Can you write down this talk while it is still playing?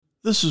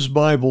This is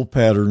Bible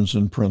Patterns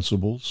and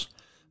Principles.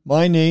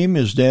 My name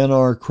is Dan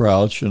R.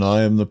 Crouch, and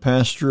I am the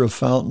pastor of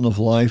Fountain of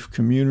Life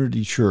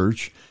Community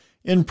Church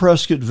in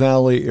Prescott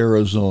Valley,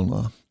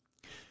 Arizona.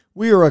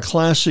 We are a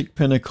classic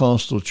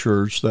Pentecostal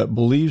church that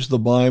believes the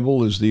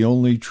Bible is the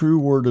only true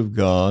Word of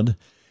God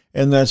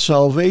and that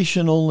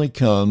salvation only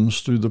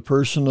comes through the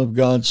person of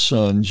God's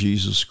Son,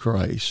 Jesus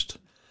Christ.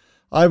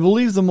 I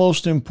believe the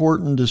most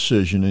important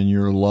decision in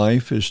your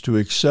life is to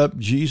accept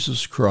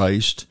Jesus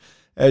Christ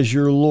as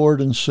your Lord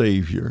and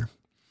Savior.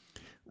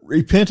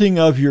 Repenting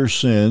of your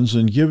sins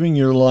and giving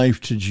your life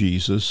to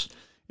Jesus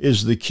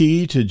is the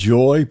key to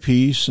joy,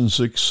 peace, and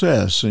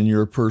success in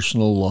your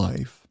personal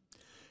life.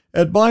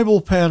 At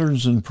Bible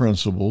Patterns and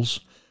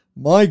Principles,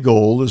 my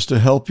goal is to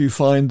help you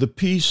find the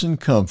peace and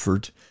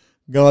comfort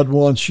God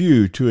wants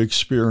you to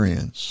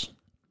experience.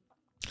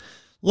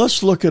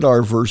 Let's look at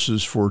our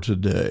verses for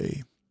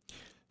today.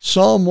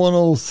 Psalm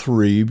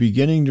 103,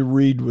 beginning to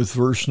read with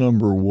verse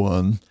number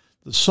 1,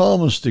 the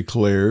psalmist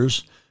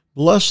declares,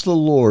 "Bless the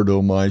Lord,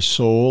 O my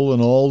soul,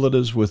 and all that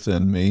is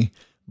within me.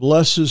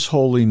 Bless his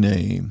holy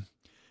name.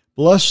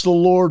 Bless the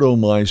Lord, O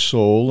my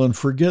soul, and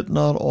forget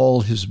not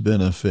all his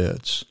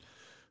benefits,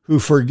 who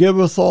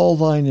forgiveth all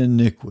thine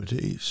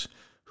iniquities,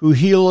 who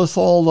healeth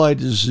all thy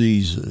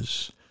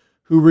diseases,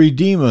 who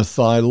redeemeth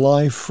thy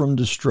life from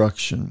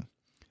destruction,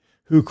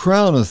 who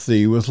crowneth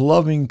thee with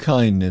loving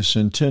kindness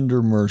and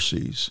tender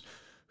mercies,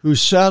 who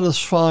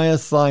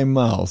satisfieth thy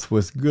mouth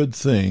with good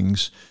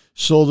things,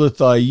 so that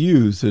thy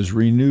youth is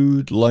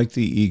renewed like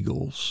the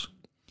eagles."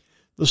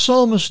 The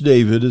psalmist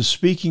David is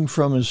speaking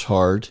from his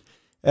heart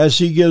as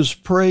he gives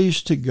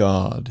praise to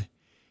God.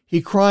 He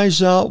cries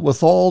out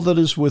with all that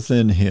is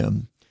within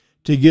him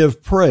to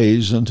give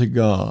praise unto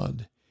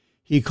God.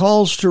 He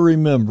calls to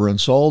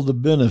remembrance all the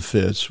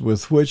benefits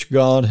with which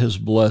God has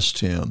blessed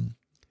him.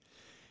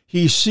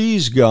 He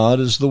sees God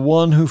as the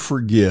one who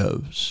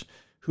forgives,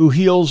 who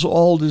heals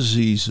all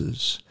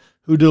diseases,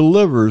 who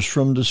delivers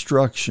from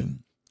destruction.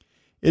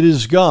 It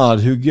is God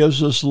who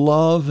gives us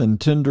love and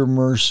tender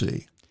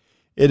mercy.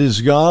 It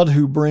is God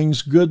who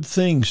brings good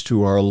things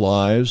to our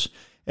lives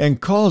and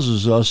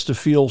causes us to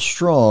feel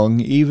strong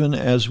even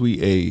as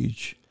we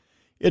age.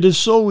 It is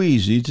so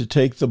easy to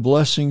take the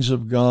blessings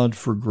of God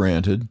for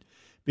granted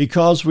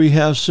because we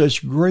have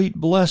such great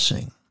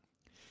blessing.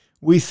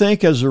 We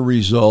think as a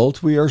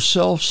result we are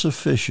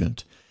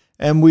self-sufficient,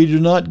 and we do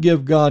not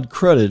give God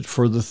credit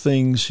for the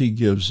things he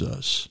gives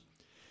us.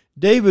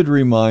 David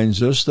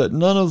reminds us that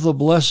none of the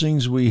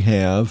blessings we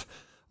have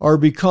are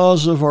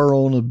because of our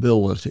own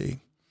ability.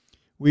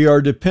 We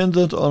are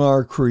dependent on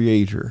our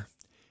Creator.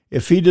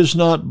 If he does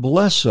not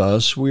bless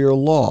us, we are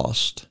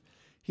lost.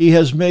 He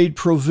has made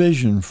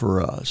provision for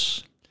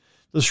us.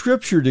 The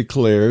Scripture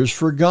declares,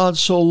 "For God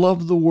so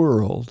loved the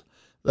world,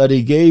 that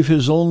he gave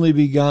his only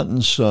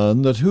begotten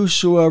Son, that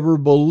whosoever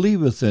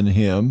believeth in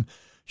him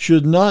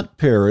should not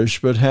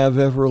perish, but have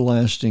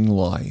everlasting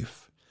life.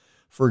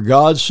 For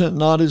God sent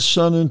not his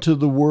Son into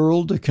the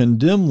world to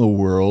condemn the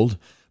world,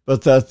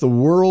 but that the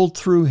world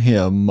through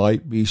him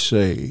might be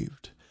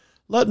saved."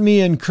 Let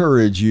me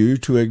encourage you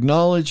to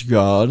acknowledge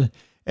God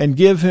and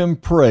give him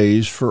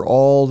praise for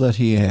all that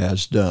he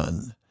has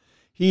done.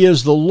 He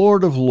is the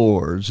Lord of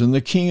lords and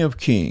the King of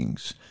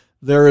kings.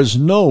 There is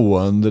no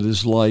one that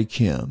is like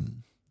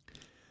him.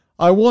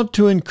 I want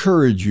to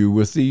encourage you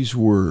with these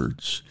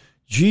words.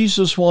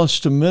 Jesus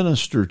wants to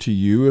minister to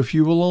you if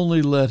you will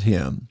only let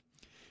him.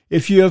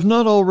 If you have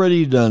not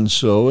already done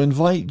so,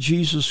 invite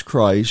Jesus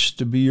Christ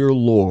to be your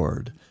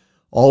Lord.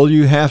 All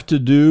you have to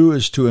do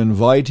is to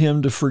invite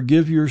him to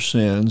forgive your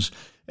sins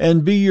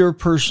and be your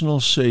personal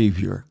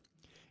Savior.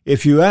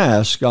 If you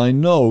ask, I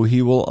know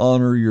he will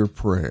honor your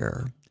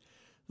prayer.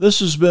 This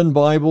has been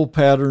Bible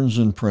Patterns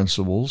and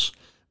Principles.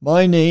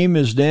 My name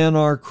is Dan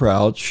R.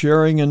 Crouch,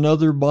 sharing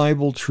another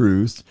Bible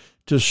truth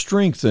to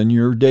strengthen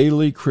your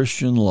daily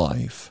Christian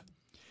life.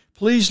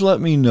 Please let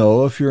me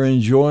know if you're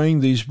enjoying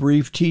these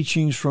brief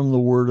teachings from the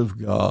Word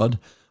of God,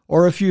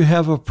 or if you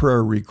have a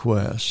prayer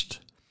request.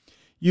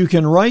 You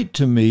can write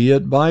to me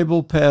at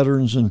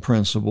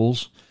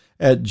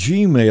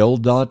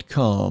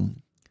BiblePatternsandPrinciples@gmail.com.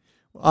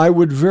 I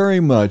would very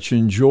much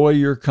enjoy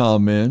your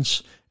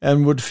comments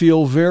and would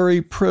feel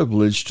very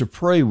privileged to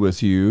pray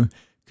with you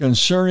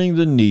concerning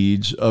the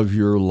needs of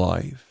your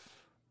life.